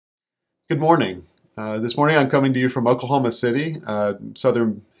Good morning. This morning I'm coming to you from Oklahoma City.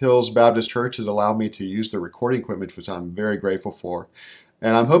 Southern Hills Baptist Church has allowed me to use the recording equipment, which I'm very grateful for.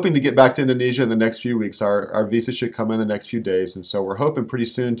 And I'm hoping to get back to Indonesia in the next few weeks. Our visa should come in the next few days, and so we're hoping pretty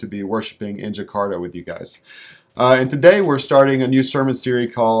soon to be worshiping in Jakarta with you guys. And today we're starting a new sermon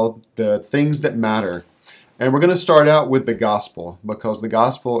series called The Things That Matter. And we're going to start out with the gospel, because the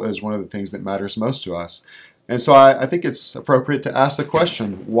gospel is one of the things that matters most to us. And so I think it's appropriate to ask the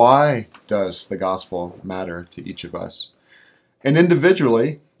question, why does the gospel matter to each of us? And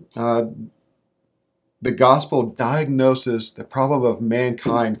individually, the gospel diagnoses the problem of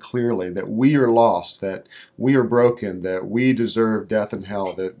mankind clearly, that we are lost, that we are broken, that we deserve death and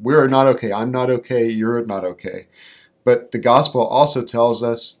hell, that we're not okay, I'm not okay, you're not okay. But the gospel also tells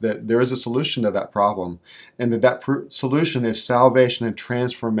us that there is a solution to that problem, and that solution is salvation and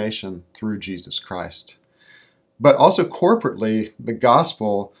transformation through Jesus Christ. But also corporately, the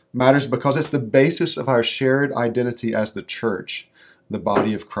gospel matters because it's the basis of our shared identity as the church, the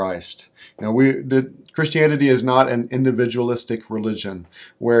body of Christ. Christianity is not an individualistic religion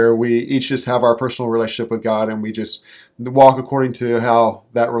where we each just have our personal relationship with God and we just walk according to how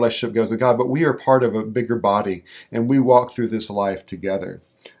that relationship goes with God. But we are part of a bigger body and we walk through this life together.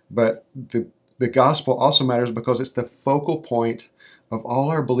 But the gospel also matters because it's the focal point of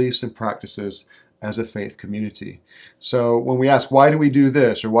all our beliefs and practices as a faith community. So when we ask, why do we do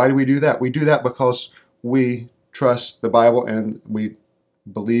this or why do we do that? We do that because we trust the Bible and we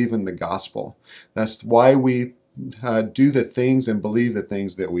believe in the gospel. That's why we do the things and believe the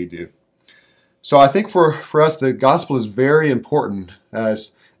things that we do. So I think for us, the gospel is very important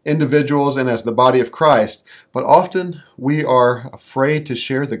as individuals and as the body of Christ, but often we are afraid to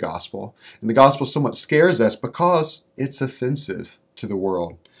share the gospel. And the gospel somewhat scares us because it's offensive to the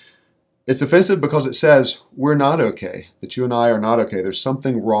world. It's offensive because it says we're not okay, that you and I are not okay. There's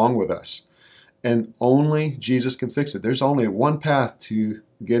something wrong with us. And only Jesus can fix it. There's only one path to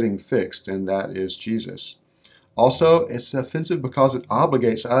getting fixed, and that is Jesus. Also, it's offensive because it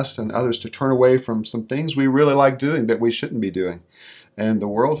obligates us and others to turn away from some things we really like doing that we shouldn't be doing. And the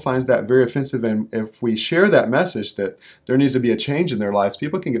world finds that very offensive, and if we share that message that there needs to be a change in their lives,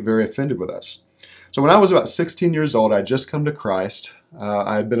 people can get very offended with us. So when I was about 16 years old, I had just come to Christ.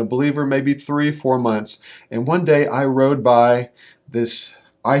 I had been a believer maybe 3-4 months, and one day I rode by this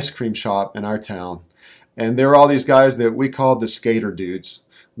ice cream shop in our town, and there were all these guys that we called the skater dudes.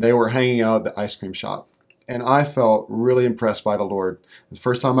 They were hanging out at the ice cream shop, and I felt really impressed by the Lord. The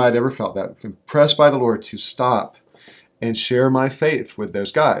first time I had ever felt that, impressed by the Lord to stop and share my faith with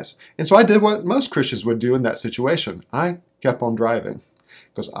those guys. And so I did what most Christians would do in that situation. I kept on driving,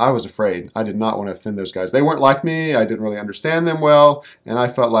 because I was afraid. I did not want to offend those guys. They weren't like me. I didn't really understand them well, and I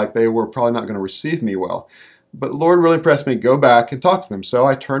felt like they were probably not going to receive me well. But the Lord really impressed me to go back and talk to them. So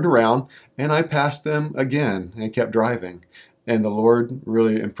I turned around and I passed them again and kept driving. And the Lord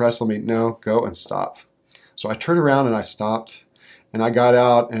really impressed on me, no, go and stop. So I turned around and I stopped, and I got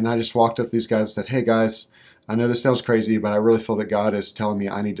out and I just walked up to these guys and said, hey guys, I know this sounds crazy, but I really feel that God is telling me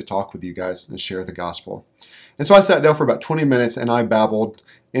I need to talk with you guys and share the gospel. And so I sat down for about 20 minutes and I babbled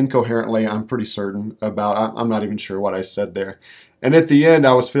incoherently, I'm pretty certain, I'm not even sure what I said there. And at the end,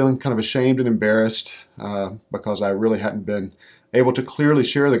 I was feeling kind of ashamed and embarrassed because I really hadn't been able to clearly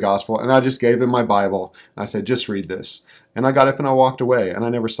share the gospel. And I just gave them my Bible. And I said, just read this. And I got up and I walked away, and I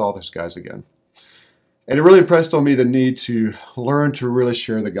never saw those guys again. And it really impressed on me the need to learn to really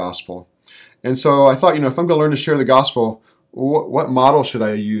share the gospel. And so I thought, if I'm going to learn to share the gospel, what model should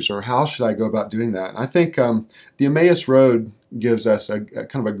I use, or how should I go about doing that? And I think the Emmaus Road gives us a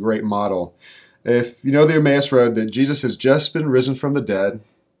kind of a great model. If you know the Emmaus Road, that Jesus has just been risen from the dead,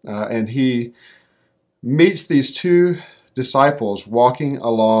 and he meets these two disciples walking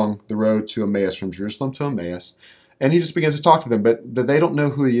along the road to Emmaus, from Jerusalem to Emmaus, and he just begins to talk to them, but they don't know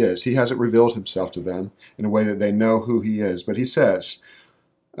who he is. He hasn't revealed himself to them in a way that they know who he is. But he says,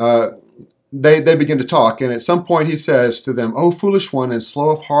 they begin to talk, and at some point he says to them, "O foolish one, and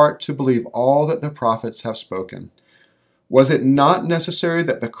slow of heart to believe all that the prophets have spoken. Was it not necessary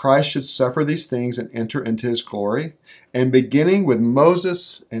that the Christ should suffer these things and enter into his glory? And beginning with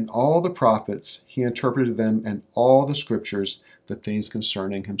Moses and all the prophets, he interpreted them in all the scriptures, the things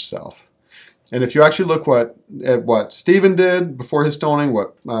concerning himself." And if you actually look at what Stephen did before his stoning,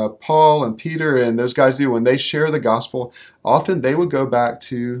 what Paul and Peter and those guys do when they share the gospel, often they would go back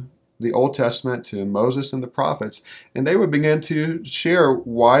to the Old Testament, to Moses and the prophets, and they would begin to share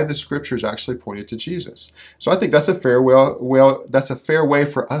why the scriptures actually pointed to Jesus. So I think that's a fair way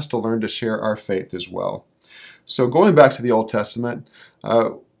for us to learn to share our faith as well. So going back to the Old Testament,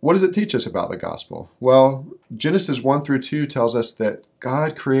 What does it teach us about the gospel? Well, Genesis 1 through 2 tells us that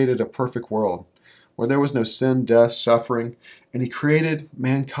God created a perfect world where there was no sin, death, suffering, and he created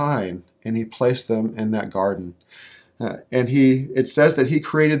mankind and he placed them in that garden. It says that he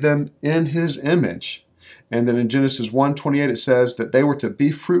created them in his image. And then in Genesis 1:28 it says that they were to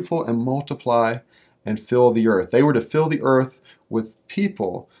be fruitful and multiply and fill the earth. They were to fill the earth with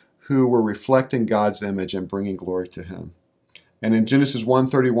people who were reflecting God's image and bringing glory to him. And in Genesis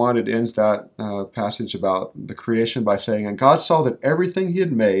 1:31 it ends that passage about the creation by saying, "And God saw that everything he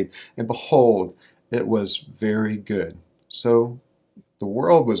had made, and behold, it was very good." So the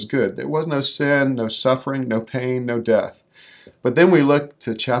world was good. There was no sin, no suffering, no pain, no death. But then we look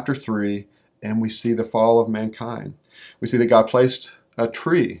to chapter 3 and we see the fall of mankind. We see that God placed a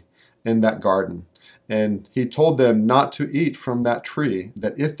tree in that garden. And he told them not to eat from that tree,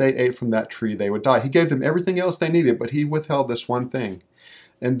 that if they ate from that tree, they would die. He gave them everything else they needed, but he withheld this one thing.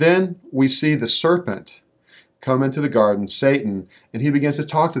 And then we see the serpent come into the garden, Satan, and he begins to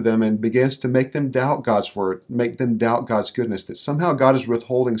talk to them and begins to make them doubt God's word, make them doubt God's goodness, that somehow God is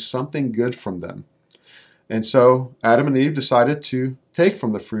withholding something good from them. And so Adam and Eve decided to take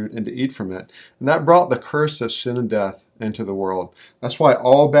from the fruit and to eat from it. And that brought the curse of sin and death into the world. That's why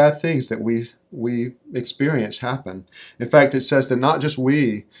all bad things that we experience happen. In fact, it says that not just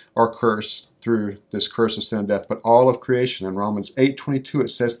we are cursed through this curse of sin and death, but all of creation. In Romans 8:22 it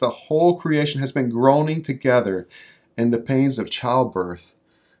says the whole creation has been groaning together in the pains of childbirth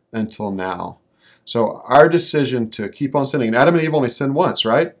until now. So our decision to keep on sinning, and Adam and Eve only sinned once,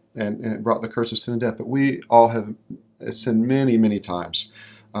 right? And it brought the curse of sin and death, but we all have sinned many, many times.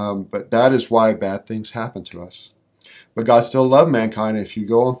 But that is why bad things happen to us. But God still loved mankind. If you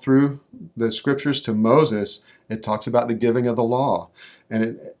go on through the scriptures to Moses, it talks about the giving of the law.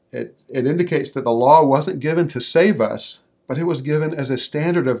 And it indicates that the law wasn't given to save us, but it was given as a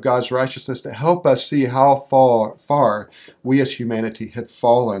standard of God's righteousness to help us see how far we as humanity had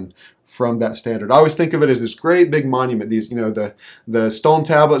fallen from that standard. I always think of it as this great big monument, these, the stone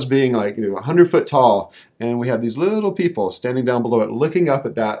tablets being like, 100 foot tall, and we have these little people standing down below it, looking up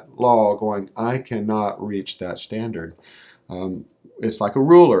at that law going, I cannot reach that standard. It's like a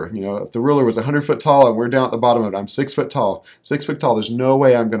ruler. If the ruler was 100 foot tall and we're down at the bottom of it, I'm 6 foot tall. 6 foot tall, there's no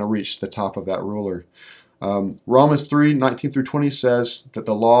way I'm going to reach the top of that ruler. Romans 3:19 through 20 says that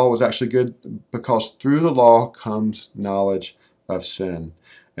the law was actually good because through the law comes knowledge of sin.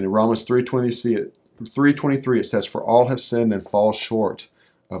 And in Romans 3:23 it says, for all have sinned and fall short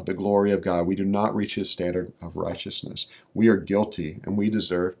of the glory of God. We do not reach his standard of righteousness. We are guilty and we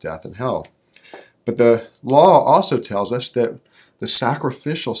deserve death and hell. But the law also tells us that the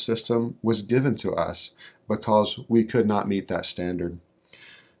sacrificial system was given to us because we could not meet that standard.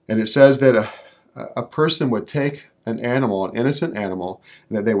 And it says that a person would take an animal, an innocent animal,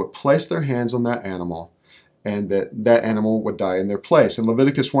 and that they would place their hands on that animal, and that animal would die in their place. In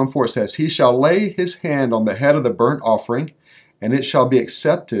Leviticus 1:4 it says, he shall lay his hand on the head of the burnt offering, and it shall be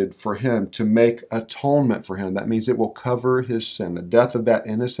accepted for him to make atonement for him. That means it will cover his sin. The death of that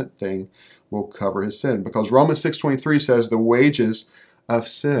innocent thing will cover his sin. Because Romans 6:23 says the wages of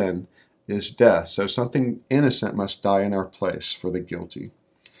sin is death. So something innocent must die in our place for the guilty.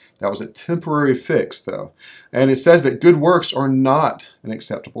 That was a temporary fix, though. And it says that good works are not an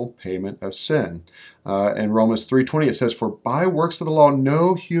acceptable payment of sin. In Romans 3:20 it says, for by works of the law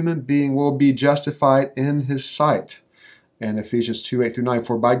no human being will be justified in his sight. And Ephesians 2:8 through 9,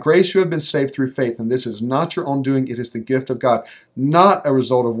 for by grace you have been saved through faith, and this is not your own doing, it is the gift of God, not a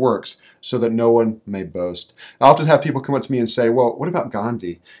result of works, so that no one may boast. I often have people come up to me and say, well, what about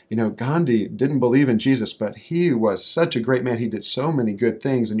Gandhi? Gandhi didn't believe in Jesus, but he was such a great man. He did so many good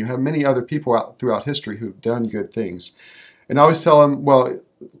things, and you have many other people out throughout history who've done good things. And I always tell them, well,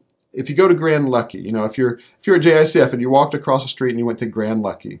 if you go to Grand Lucky, if you're at JICF and you walked across the street and you went to Grand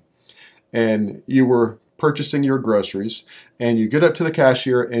Lucky, and you were purchasing your groceries, and you get up to the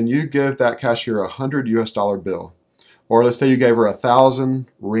cashier and you give that cashier $100 US bill. Or let's say you gave her 1,000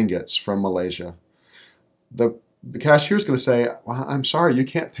 ringgits from Malaysia. The cashier is going to say, well, I'm sorry, you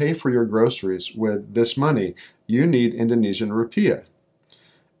can't pay for your groceries with this money. You need Indonesian rupiah.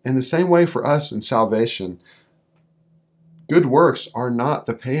 In the same way for us in salvation, good works are not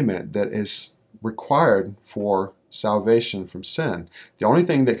the payment that is required for salvation from sin. The only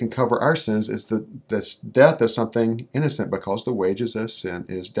thing that can cover our sins is this death of something innocent, because the wages of sin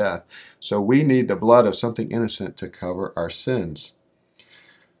is death. So we need the blood of something innocent to cover our sins.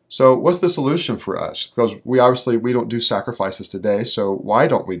 So what's the solution for us? Because we don't do sacrifices today, so why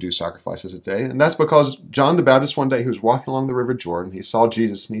don't we do sacrifices today? And that's because John the Baptist one day, he was walking along the river Jordan, he saw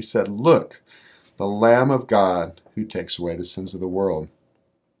Jesus and he said, look, the Lamb of God who takes away the sins of the world.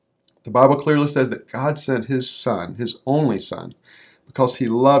 The Bible clearly says that God sent his Son, his only Son, because he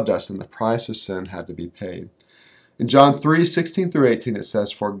loved us and the price of sin had to be paid. In John 3:16 through 18 it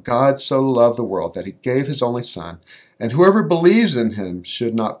says, "For God so loved the world that he gave his only Son, and whoever believes in him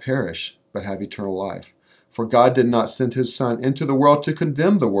should not perish, but have eternal life. For God did not send his Son into the world to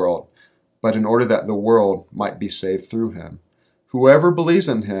condemn the world, but in order that the world might be saved through him. Whoever believes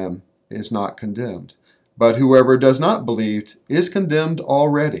in him is not condemned, but whoever does not believe is condemned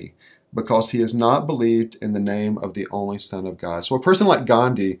already, because he has not believed in the name of the only Son of God." So a person like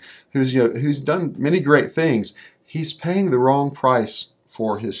Gandhi, who's done many great things, he's paying the wrong price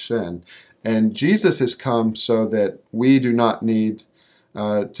for his sin. And Jesus has come so that we do not need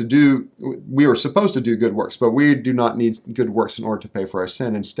we are supposed to do good works, but we do not need good works in order to pay for our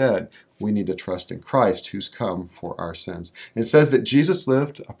sin. Instead, we need to trust in Christ, who's come for our sins. It says that Jesus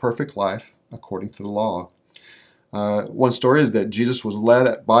lived a perfect life according to the law. One story is that Jesus was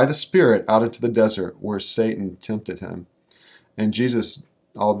led by the Spirit out into the desert where Satan tempted him. And Jesus,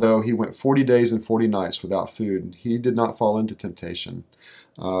 although he went 40 days and 40 nights without food, he did not fall into temptation.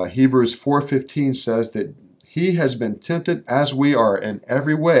 Hebrews 4:15 says that he has been tempted as we are in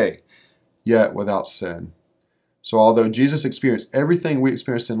every way, yet without sin. So although Jesus experienced everything we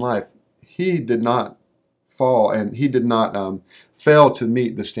experienced in life, he did not fall and he did not fail to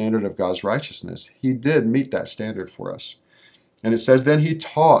meet the standard of God's righteousness. He did meet that standard for us. And it says then he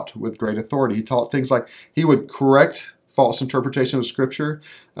taught with great authority. He taught things like he would correct false interpretation of Scripture.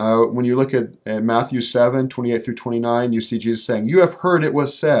 When you look at Matthew 7:28 through 29, you see Jesus saying, "You have heard it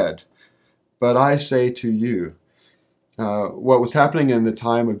was said, but I say to you." What was happening in the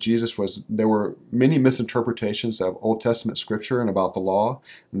time of Jesus was there were many misinterpretations of Old Testament Scripture and about the law,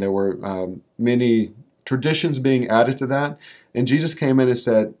 and there were many traditions being added to that. And Jesus came in and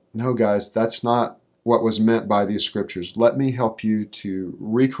said, "No, guys, that's not what was meant by these Scriptures. Let me help you to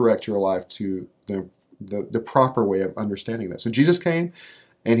recorrect your life to the proper way of understanding that." So Jesus came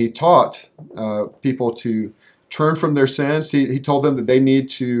and he taught people to turn from their sins. He told them that they need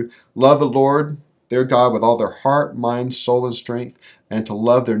to love the Lord, their God, with all their heart, mind, soul, and strength, and to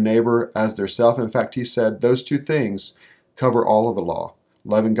love their neighbor as their self. In fact, he said those two things cover all of the law: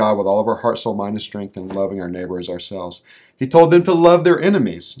 loving God with all of our heart, soul, mind, and strength, and loving our neighbor as ourselves. He told them to love their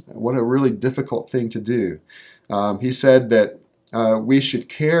enemies. What a really difficult thing to do. He said that we should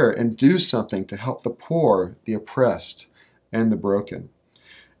care and do something to help the poor, the oppressed, and the broken.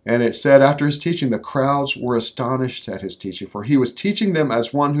 And it said after his teaching, the crowds were astonished at his teaching, for he was teaching them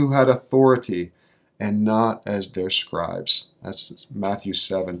as one who had authority and not as their scribes. That's Matthew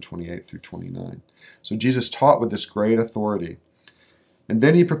 7:28 through 29. So Jesus taught with this great authority. And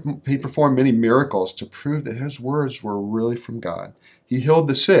then he performed many miracles to prove that his words were really from God. He healed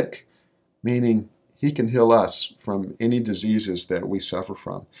the sick, meaning he can heal us from any diseases that we suffer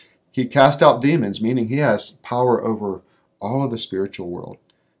from. He cast out demons, meaning he has power over all of the spiritual world.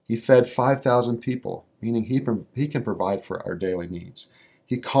 He fed 5,000 people, meaning he can provide for our daily needs.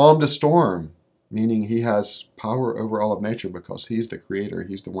 He calmed a storm, meaning he has power over all of nature because he's the creator.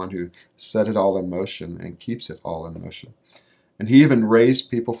 He's the one who set it all in motion and keeps it all in motion. And he even raised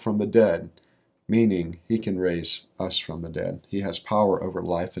people from the dead, meaning he can raise us from the dead. He has power over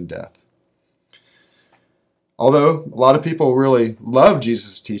life and death. Although a lot of people really loved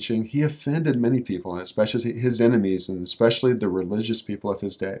Jesus' teaching, he offended many people, and especially his enemies, and especially the religious people of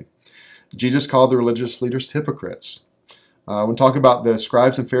his day. Jesus called the religious leaders hypocrites. When talking about the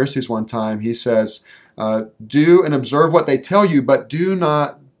scribes and Pharisees one time, he says, "Do and observe what they tell you, but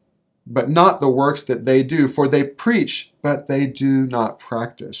not the works that they do, for they preach, but they do not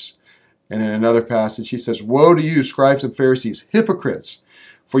practice." And in another passage, he says, "Woe to you, scribes and Pharisees, hypocrites,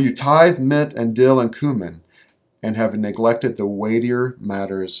 for you tithe mint and dill and cumin, and have neglected the weightier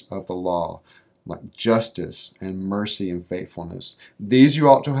matters of the law, like justice and mercy and faithfulness. These you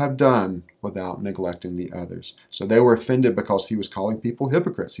ought to have done without neglecting the others." So they were offended because he was calling people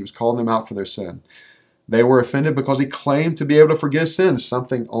hypocrites. He was calling them out for their sin. They were offended because he claimed to be able to forgive sins,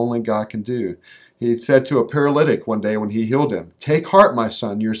 something only God can do. He said to a paralytic one day when he healed him, "Take heart, my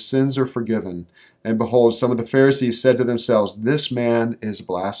son, your sins are forgiven." And behold, some of the Pharisees said to themselves, "This man is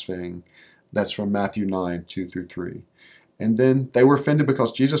blaspheming." That's from Matthew 9:2 through 3. And then they were offended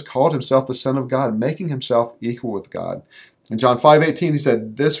because Jesus called himself the Son of God, making himself equal with God. In John 5:18, he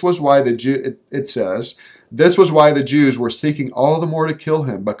said, This was why the Jews were seeking all the more to kill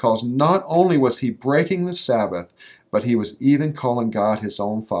him, because not only was he breaking the Sabbath, but he was even calling God his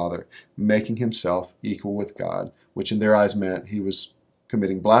own Father, making himself equal with God, which in their eyes meant he was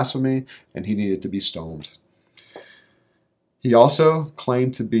committing blasphemy and he needed to be stoned. He also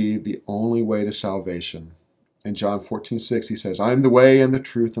claimed to be the only way to salvation. In John 14:6, he says, I am the way and the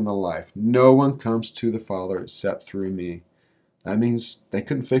truth and the life. No one comes to the Father except through me. That means they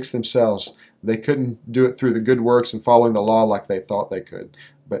couldn't fix themselves. They couldn't do it through the good works and following the law like they thought they could.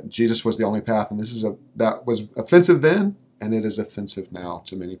 But Jesus was the only path, and that was offensive then, and it is offensive now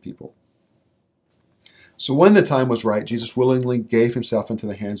to many people. So when the time was right, Jesus willingly gave himself into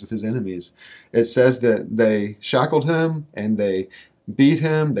the hands of his enemies. It says that they shackled him, and they beat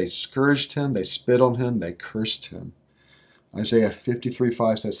him, they scourged him, they spit on him, they cursed him. Isaiah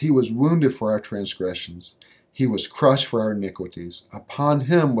 53:5 says, He was wounded for our transgressions. He was crushed for our iniquities. Upon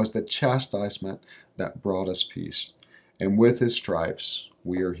him was the chastisement that brought us peace. And with his stripes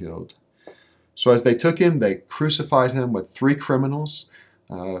we are healed. So as they took him, they crucified him with 3 criminals.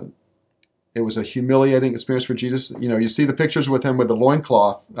 It was a humiliating experience for Jesus. You know, you see the pictures with him with the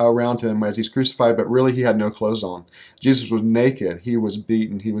loincloth around him as he's crucified, but really he had no clothes on. Jesus was naked. He was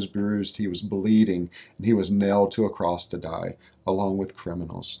beaten. He was bruised. He was bleeding. And he was nailed to a cross to die, along with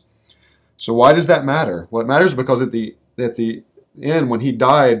criminals. So why does that matter? Well, it matters because at the end, when he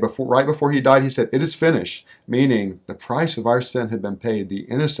died, right before he died, he said, it is finished, meaning the price of our sin had been paid. The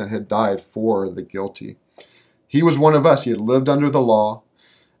innocent had died for the guilty. He was one of us. He had lived under the law,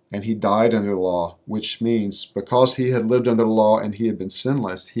 and he died under the law, which means because he had lived under the law and he had been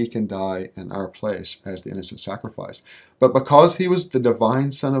sinless, he can die in our place as the innocent sacrifice. But because he was the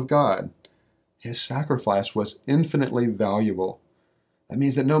divine Son of God, his sacrifice was infinitely valuable. That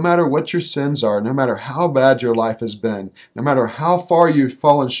means that no matter what your sins are, no matter how bad your life has been, no matter how far you've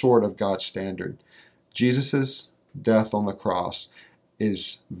fallen short of God's standard, Jesus' death on the cross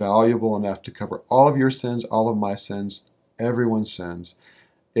is valuable enough to cover all of your sins, all of my sins, everyone's sins.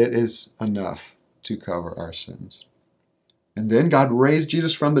 It is enough to cover our sins. And then God raised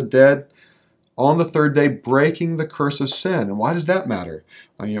Jesus from the dead on the 3rd day, breaking the curse of sin. And why does that matter?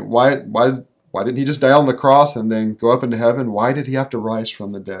 I mean, why didn't he just die on the cross and then go up into heaven? Why did he have to rise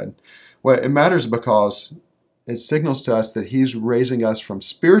from the dead? Well, it matters because it signals to us that he's raising us from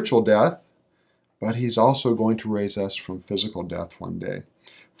spiritual death, but he's also going to raise us from physical death one day.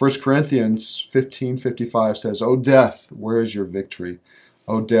 1 Corinthians 15:55 says, O death, where is your victory?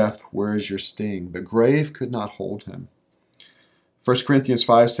 O death, where is your sting? The grave could not hold him. 1 Corinthians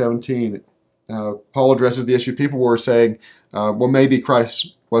 5:17, Paul addresses the issue. People were saying, well, maybe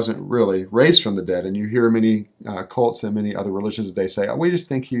Christ wasn't really raised from the dead. And you hear many cults and many other religions today say, oh, we just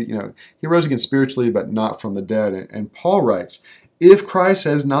think he rose again spiritually, but not from the dead. And Paul writes, if Christ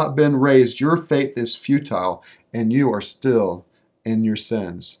has not been raised, your faith is futile, and you are still in your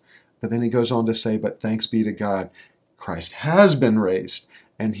sins. But then he goes on to say, but thanks be to God, Christ has been raised,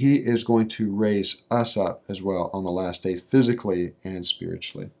 and he is going to raise us up as well on the last day, physically and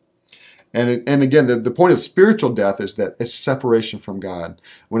spiritually. And again, the point of spiritual death is that it's separation from God.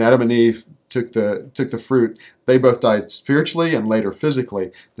 When Adam and Eve took the fruit, they both died spiritually and later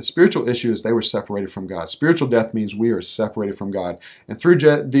physically. The spiritual issue is they were separated from God. Spiritual death means we are separated from God. And through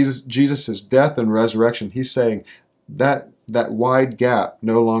Jesus' death and resurrection, he's saying that wide gap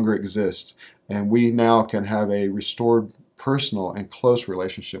no longer exists. And we now can have a restored personal and close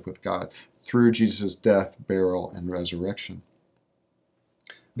relationship with God through Jesus' death, burial, and resurrection.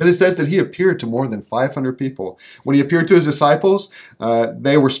 Then it says that he appeared to more than 500 people. When he appeared to his disciples,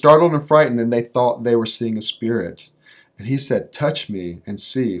 they were startled and frightened, and they thought they were seeing a spirit. And he said, touch me and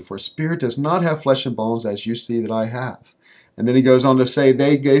see, for a spirit does not have flesh and bones as you see that I have. And then he goes on to say,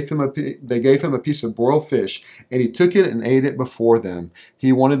 they gave him a piece of broiled fish, and he took it and ate it before them.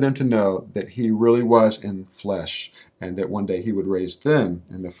 He wanted them to know that he really was in flesh, and that one day he would raise them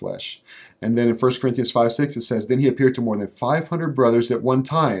in the flesh. And then in 1 Corinthians 5:6 it says, then he appeared to more than 500 brothers at one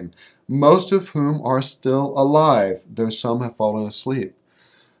time, most of whom are still alive, though some have fallen asleep.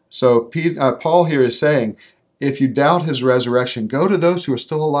 So Paul here is saying, if you doubt his resurrection, go to those who are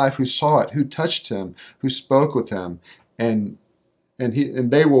still alive, who saw it, who touched him, who spoke with him, and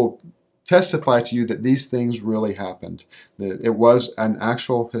they will testify to you that these things really happened, that it was an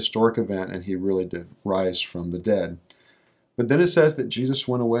actual historic event, and he really did rise from the dead. But then it says that Jesus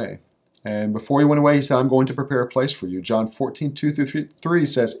went away. And before he went away, he said, I'm going to prepare a place for you. John 14:2-3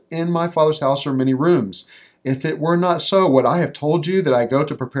 says, in my Father's house are many rooms. If it were not so, would I have told you that I go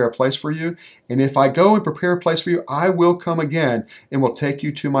to prepare a place for you? And if I go and prepare a place for you, I will come again and will take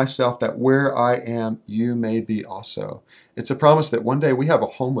you to myself, that where I am, you may be also. It's a promise that one day we have a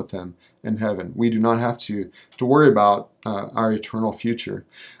home with him in heaven. We do not have to worry about our eternal future.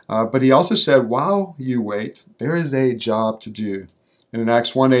 But he also said, while you wait, there is a job to do. And in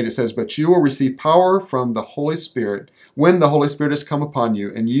Acts 1:8 it says, but you will receive power from the Holy Spirit when the Holy Spirit has come upon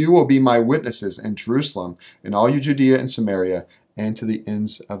you, and you will be my witnesses in Jerusalem, in all Judea and Samaria, and to the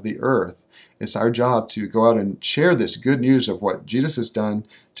ends of the earth. It's our job to go out and share this good news of what Jesus has done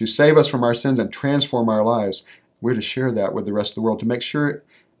to save us from our sins and transform our lives. We're to share that with the rest of the world, to make sure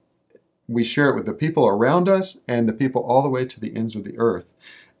we share it with the people around us and the people all the way to the ends of the earth.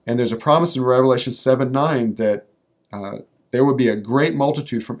 And there's a promise in Revelation 7:9 that there will be a great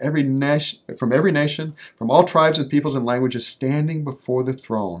multitude from every nation, from all tribes and peoples and languages standing before the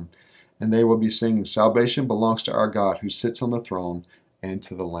throne. And they will be singing, "Salvation belongs to our God who sits on the throne and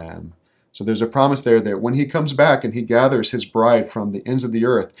to the Lamb." So there's a promise there that when he comes back and he gathers his bride from the ends of the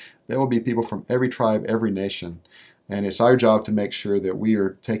earth, there will be people from every tribe, every nation. And it's our job to make sure that we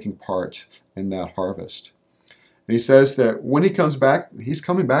are taking part in that harvest. And he says that when he comes back, he's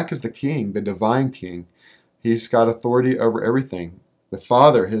coming back as the king, the divine king. He's got authority over everything. The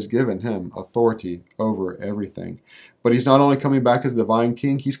Father has given him authority over everything. But he's not only coming back as the divine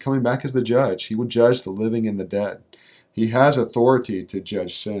king, he's coming back as the judge. He will judge the living and the dead. He has authority to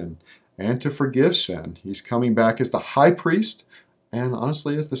judge sin and to forgive sin. He's coming back as the high priest and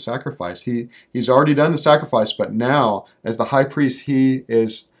honestly as the sacrifice. He's already done the sacrifice, but now as the high priest, he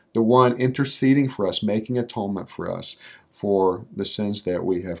is the one interceding for us, making atonement for us for the sins that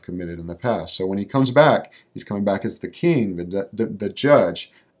we have committed in the past. So when he comes back, he's coming back as the king, the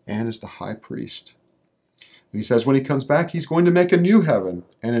judge, and as the high priest. And he says when he comes back, he's going to make a new heaven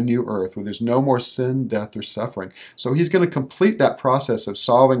and a new earth where there's no more sin, death, or suffering. So he's going to complete that process of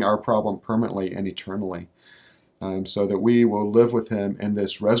solving our problem permanently and eternally, so that we will live with him in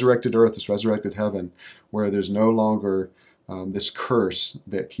this resurrected earth, this resurrected heaven, where there's no longer this curse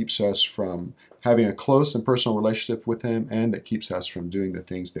that keeps us from having a close and personal relationship with him and that keeps us from doing the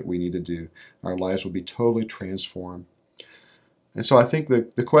things that we need to do. Our lives will be totally transformed. And so I think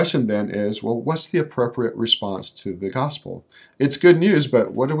the question then is, well, what's the appropriate response to the gospel? It's good news,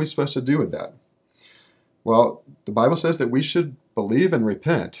 but what are we supposed to do with that? Well, the Bible says that we should believe and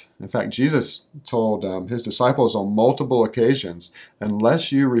repent. In fact, Jesus told his disciples on multiple occasions,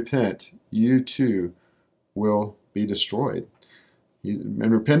 unless you repent, you too will be destroyed.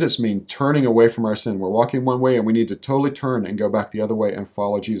 And repentance means turning away from our sin. We're walking one way and we need to totally turn and go back the other way and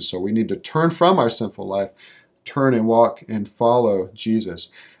follow Jesus. So we need to turn from our sinful life, turn and walk and follow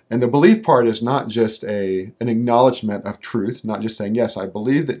Jesus. And the belief part is not just an acknowledgement of truth, not just saying, yes, I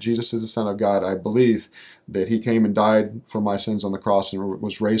believe that Jesus is the Son of God. I believe that he came and died for my sins on the cross and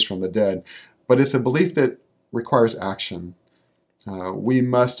was raised from the dead. But it's a belief that requires action. We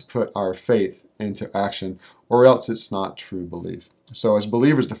must put our faith into action, or else it's not true belief. So as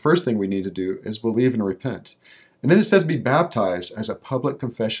believers, the first thing we need to do is believe and repent. And then it says be baptized as a public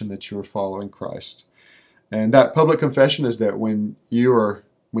confession that you are following Christ. And that public confession is that when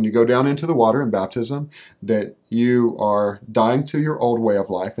you go down into the water in baptism, that you are dying to your old way of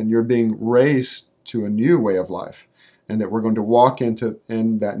life and you're being raised to a new way of life. And that we're going to walk in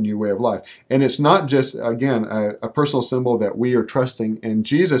that new way of life. And it's not just, again, a personal symbol that we are trusting in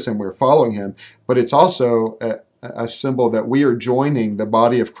Jesus and we're following him, but it's also a symbol that we are joining the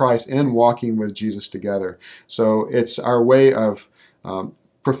body of Christ in walking with Jesus together. So it's our way of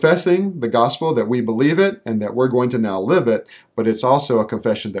professing the gospel, that we believe it and that we're going to now live it, but it's also a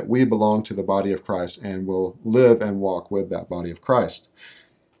confession that we belong to the body of Christ and will live and walk with that body of Christ.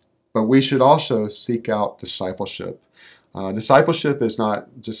 But we should also seek out discipleship. Discipleship is not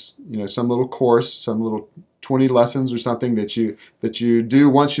just some little course, some little 20 lessons or something that you do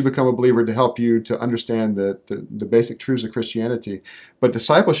once you become a believer to help you to understand the basic truths of Christianity. But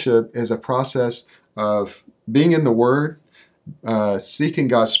discipleship is a process of being in the Word, seeking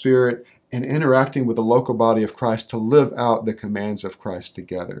God's Spirit, and interacting with the local body of Christ to live out the commands of Christ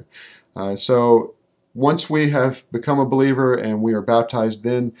together. So once we have become a believer and we are baptized,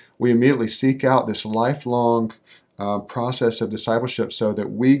 then we immediately seek out this lifelong process of discipleship so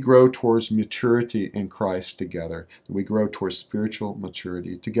that we grow towards maturity in Christ together. We grow towards spiritual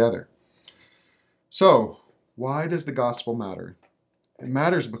maturity together. So, why does the gospel matter? It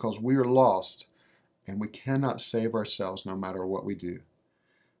matters because we are lost and we cannot save ourselves no matter what we do.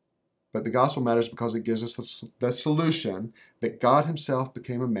 But the gospel matters because it gives us the solution that God himself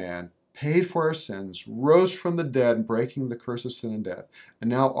became a man, paid for our sins, rose from the dead, breaking the curse of sin and death, and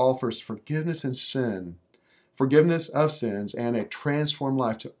now offers forgiveness of sins, and a transformed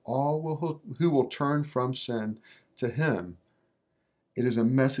life to all who will turn from sin to him. It is a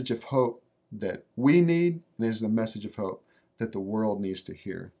message of hope that we need, and it is a message of hope that the world needs to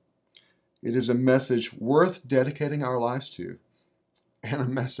hear. It is a message worth dedicating our lives to, and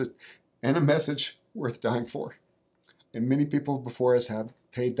a message worth dying for. And many people before us have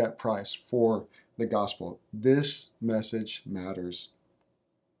paid that price for the gospel. This message matters.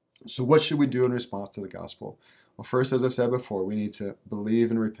 So what should we do in response to the gospel? Well, first, as I said before, we need to believe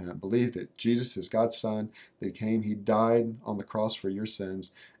and repent. Believe that Jesus is God's Son, that He came, He died on the cross for your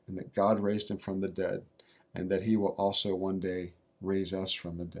sins, and that God raised Him from the dead, and that He will also one day raise us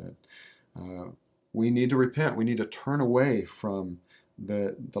from the dead. We need to repent. We need to turn away from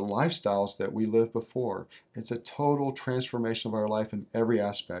the lifestyles that we lived before. It's a total transformation of our life in every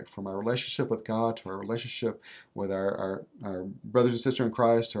aspect, from our relationship with God to our relationship with our brothers and sisters in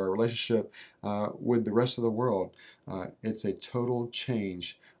Christ to our relationship with the rest of the world. It's a total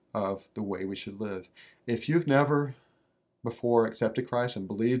change of the way we should live. If you've never before accepted Christ and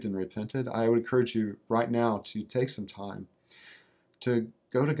believed and repented, I would encourage you right now to take some time to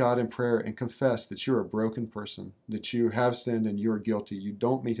go to God in prayer and confess that you're a broken person, that you have sinned and you are guilty, you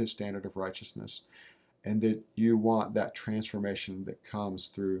don't meet His standard of righteousness, and that you want that transformation that comes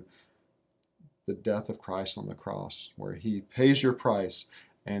through the death of Christ on the cross, where He pays your price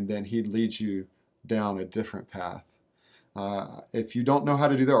and then He leads you down a different path. If you don't know how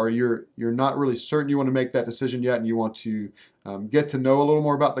to do that, or you're not really certain you want to make that decision yet and you want to get to know a little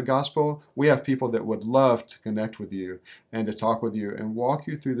more about the gospel, we have people that would love to connect with you and to talk with you and walk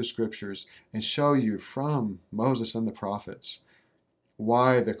you through the scriptures and show you from Moses and the prophets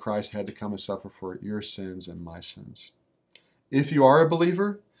why the Christ had to come and suffer for your sins and my sins. If you are a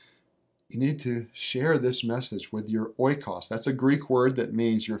believer, you need to share this message with your oikos. That's a Greek word that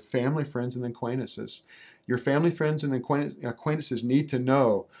means your family, friends, and acquaintances. Your family, friends, and acquaintances need to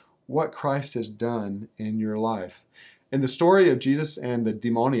know what Christ has done in your life. In the story of Jesus and the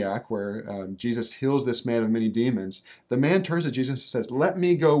demoniac, where Jesus heals this man of many demons, the man turns to Jesus and says, "Let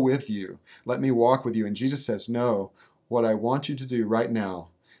me go with you. Let me walk with you." And Jesus says, "No, what I want you to do right now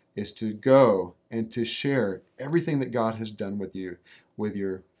is to go and to share everything that God has done with you, with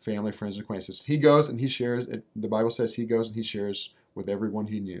your family, friends, and acquaintances." He goes and he shares. The Bible says he goes and he shares with everyone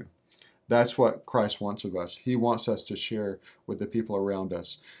he knew. That's what Christ wants of us. He wants us to share with the people around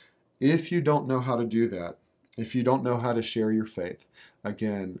us. If you don't know how to do that, if you don't know how to share your faith,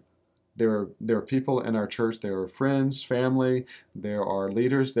 again, there are people in our church, there are friends, family, there are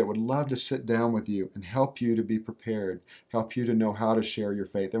leaders that would love to sit down with you and help you to be prepared, help you to know how to share your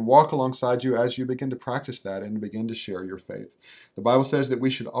faith, and walk alongside you as you begin to practice that and begin to share your faith. The Bible says that we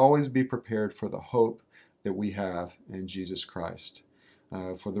should always be prepared for the hope that we have in Jesus Christ.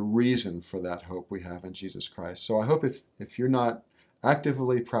 For the reason for that hope we have in Jesus Christ. So I hope if you're not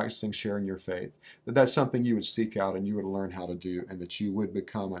actively practicing sharing your faith, that's something you would seek out and you would learn how to do, and that you would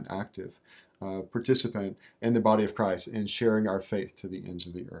become an active participant in the body of Christ in sharing our faith to the ends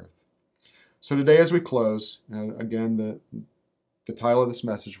of the earth. So today as we close, again, the title of this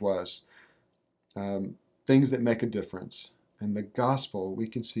message was Things That Make a Difference. And the gospel, we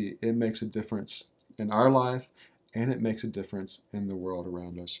can see it makes a difference in our life, and it makes a difference in the world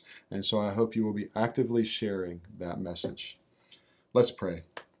around us. And so I hope you will be actively sharing that message. Let's pray.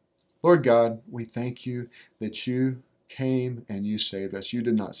 Lord God, we thank you that you came and you saved us. You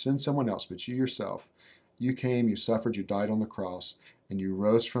did not send someone else, but you yourself. You came, you suffered, you died on the cross, and you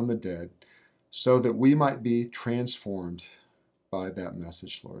rose from the dead so that we might be transformed by that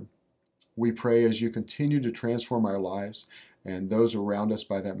message, Lord. We pray as you continue to transform our lives and those around us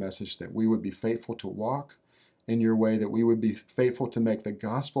by that message, that we would be faithful to walk in your way, that we would be faithful to make the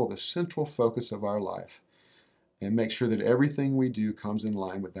gospel the central focus of our life, and make sure that everything we do comes in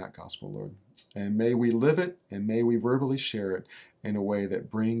line with that gospel, Lord. And may we live it, and may we verbally share it in a way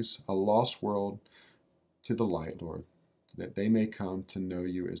that brings a lost world to the light, Lord, that they may come to know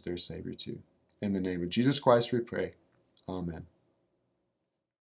you as their Savior too. In the name of Jesus Christ we pray. Amen.